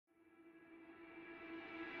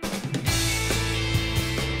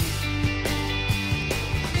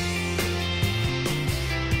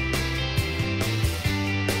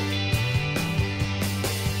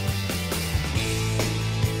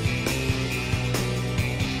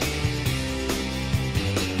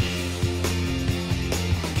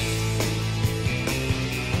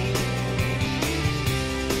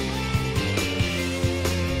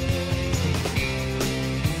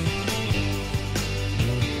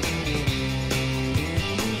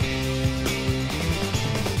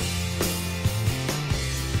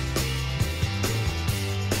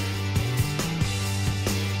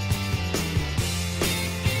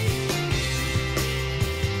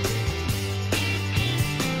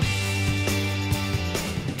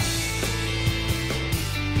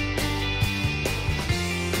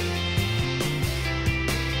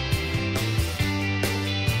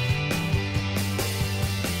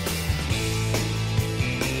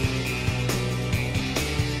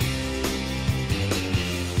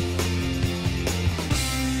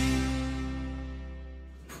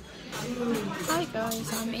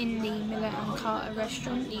in the Miller and Carter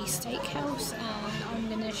restaurant, the steakhouse, and I'm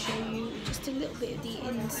going to show you just a little bit of the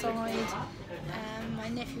inside. My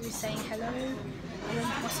nephew was saying hello. I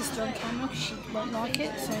won't put my sister on camera because she won't like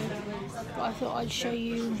it, but I thought I'd show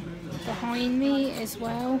you behind me as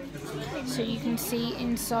well, so you can see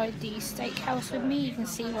inside the steakhouse with me. You can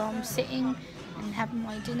see where I'm sitting and having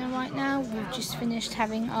my dinner right now. We've just finished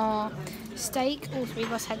having our steak. All three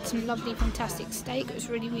of us had some lovely, fantastic steak. It was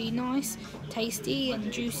really nice, tasty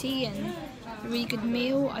and juicy, and a really good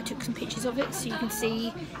meal. I took some pictures of it so you can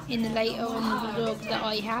see in the later on the vlog that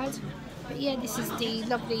I had. But yeah, this is the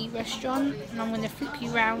lovely restaurant, and I'm going to flip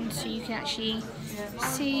you around so you can actually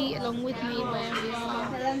see along with me where we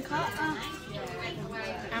are.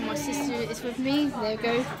 And my sister is with me. There we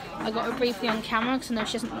go. I got her briefly on camera because I know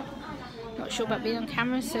she doesn't not sure about being on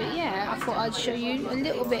camera, so yeah, I thought I'd show you a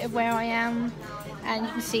little bit of where I am. And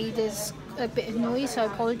you can see there's a bit of noise, so I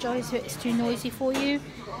apologise if it's too noisy for you.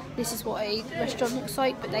 This is what a restaurant looks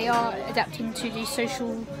like, but they are adapting to the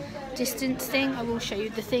social distance thing. I will show you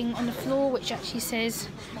the thing on the floor which actually says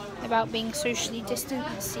about being socially distant.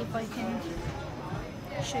 Let's see if I can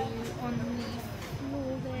show you on the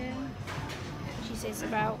floor there. She says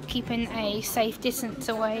about keeping a safe distance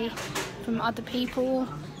away from other people,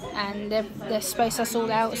 and they've spaced us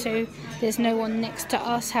all out so there's no one next to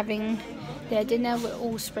us having their dinner. We're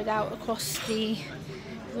all spread out across the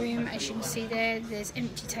room. As you can see there's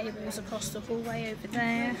empty tables across the hallway over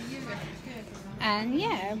there. And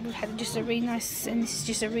yeah, we've had just a really nice, and this is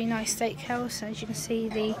just a really nice steakhouse. As you can see,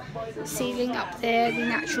 the ceiling up there, the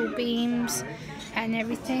natural beams and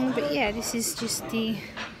everything. But yeah, this is just the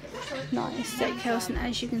nice steakhouse, and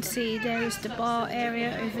as you can see there is the bar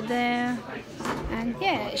area over there. And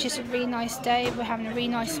yeah, it's just a really nice day. We're having a really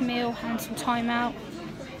nice meal and some time out.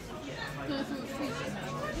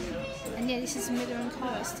 And yeah, this is the Miller and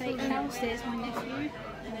Carter SteakHouse. There's my nephew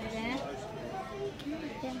over there.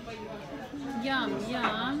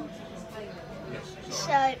 Yum.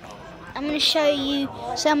 So I'm going to show you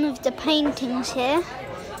some of the paintings here,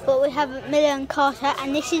 what we have at Miller and Carter,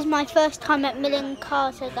 and this is my first time at Miller and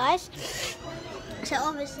Carter, guys. So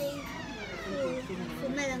obviously for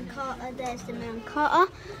Miller and Carter, there's the Miller and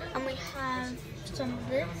Carter, and we have some of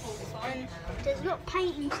this, and there's a lot of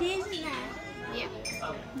paintings here, isn't there? Yeah.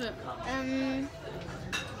 Look.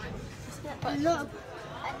 A lot of,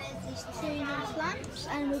 and there's these two nice lamps,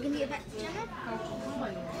 and we're going to get back to Gemma.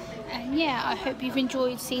 And yeah, I hope you've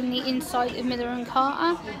enjoyed seeing the inside of Miller and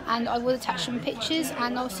Carter, and I will attach some pictures,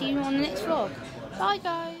 and I'll see you on the next vlog. Bye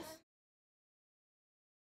guys!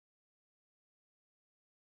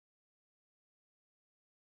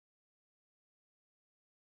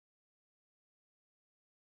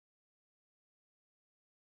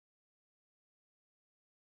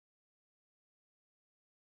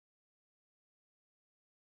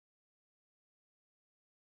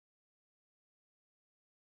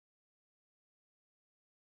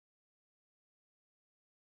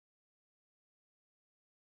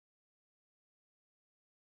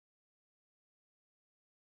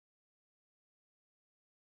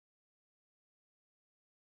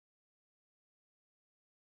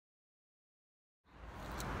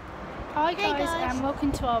 Hi guys, and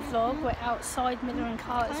welcome to our vlog. We're outside Miller and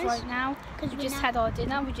Carter's right now. We just had our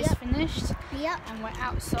dinner, we just finished. And we're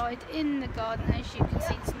outside in the garden. As you can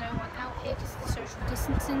see, there's no one out here because of the social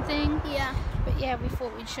distancing thing. But yeah, we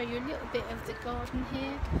thought we'd show you a little bit of the garden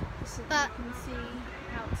here, so that you can see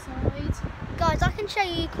outside. Guys, I can show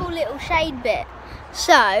you a cool little shade bit.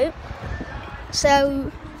 So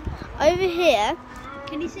over here,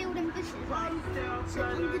 can you see all them bushes? So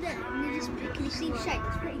under there, can you see the shade?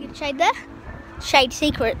 It's pretty good shade there. Shade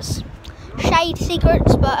secrets,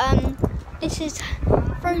 but this is,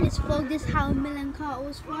 through this vlog, this is how Miller and Carter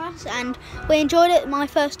was for us, and we enjoyed it. My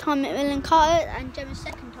first time at Miller and Carter, and Gemma's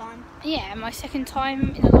second time. Yeah, my second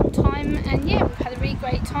time in a long time, and yeah, we've had a really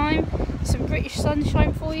great time. Some British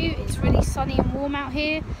sunshine for you. It's really sunny and warm out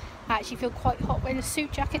here. I actually feel quite hot wearing a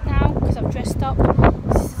suit jacket now because I've dressed up.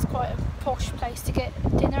 This is quite a posh place to get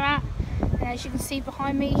dinner at. And as you can see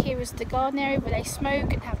behind me, here is the garden area where they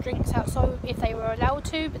smoke and have drinks outside if they were allowed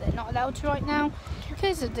to, but they're not allowed to right now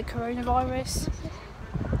because of the coronavirus.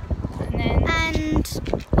 And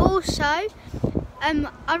also,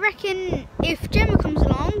 I reckon if Gemma comes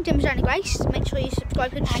along, Gemma's only Grace, make sure you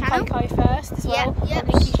subscribe to the channel. And Coco first as well. I'll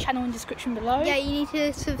link his channel in the description below. Yeah, you need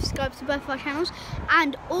to subscribe to both our channels.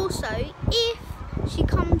 And also, if she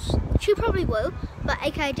comes, she probably will, but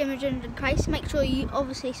aka Gemma and Grace, make sure you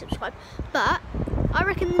obviously subscribe. But I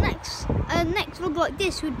reckon the next vlog like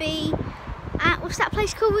this would be at, what's that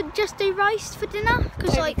place called? We'd just do rice for dinner,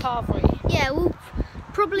 because like Carvery. Yeah,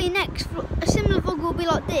 probably next a similar vlog will be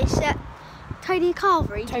like this at Toby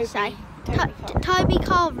Carvery. Toby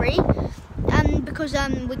Carvery. Because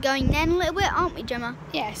we're going then a little bit, aren't we, Gemma?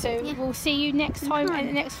 Yeah. So we'll see you next time in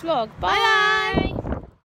the next vlog. Bye. Bye.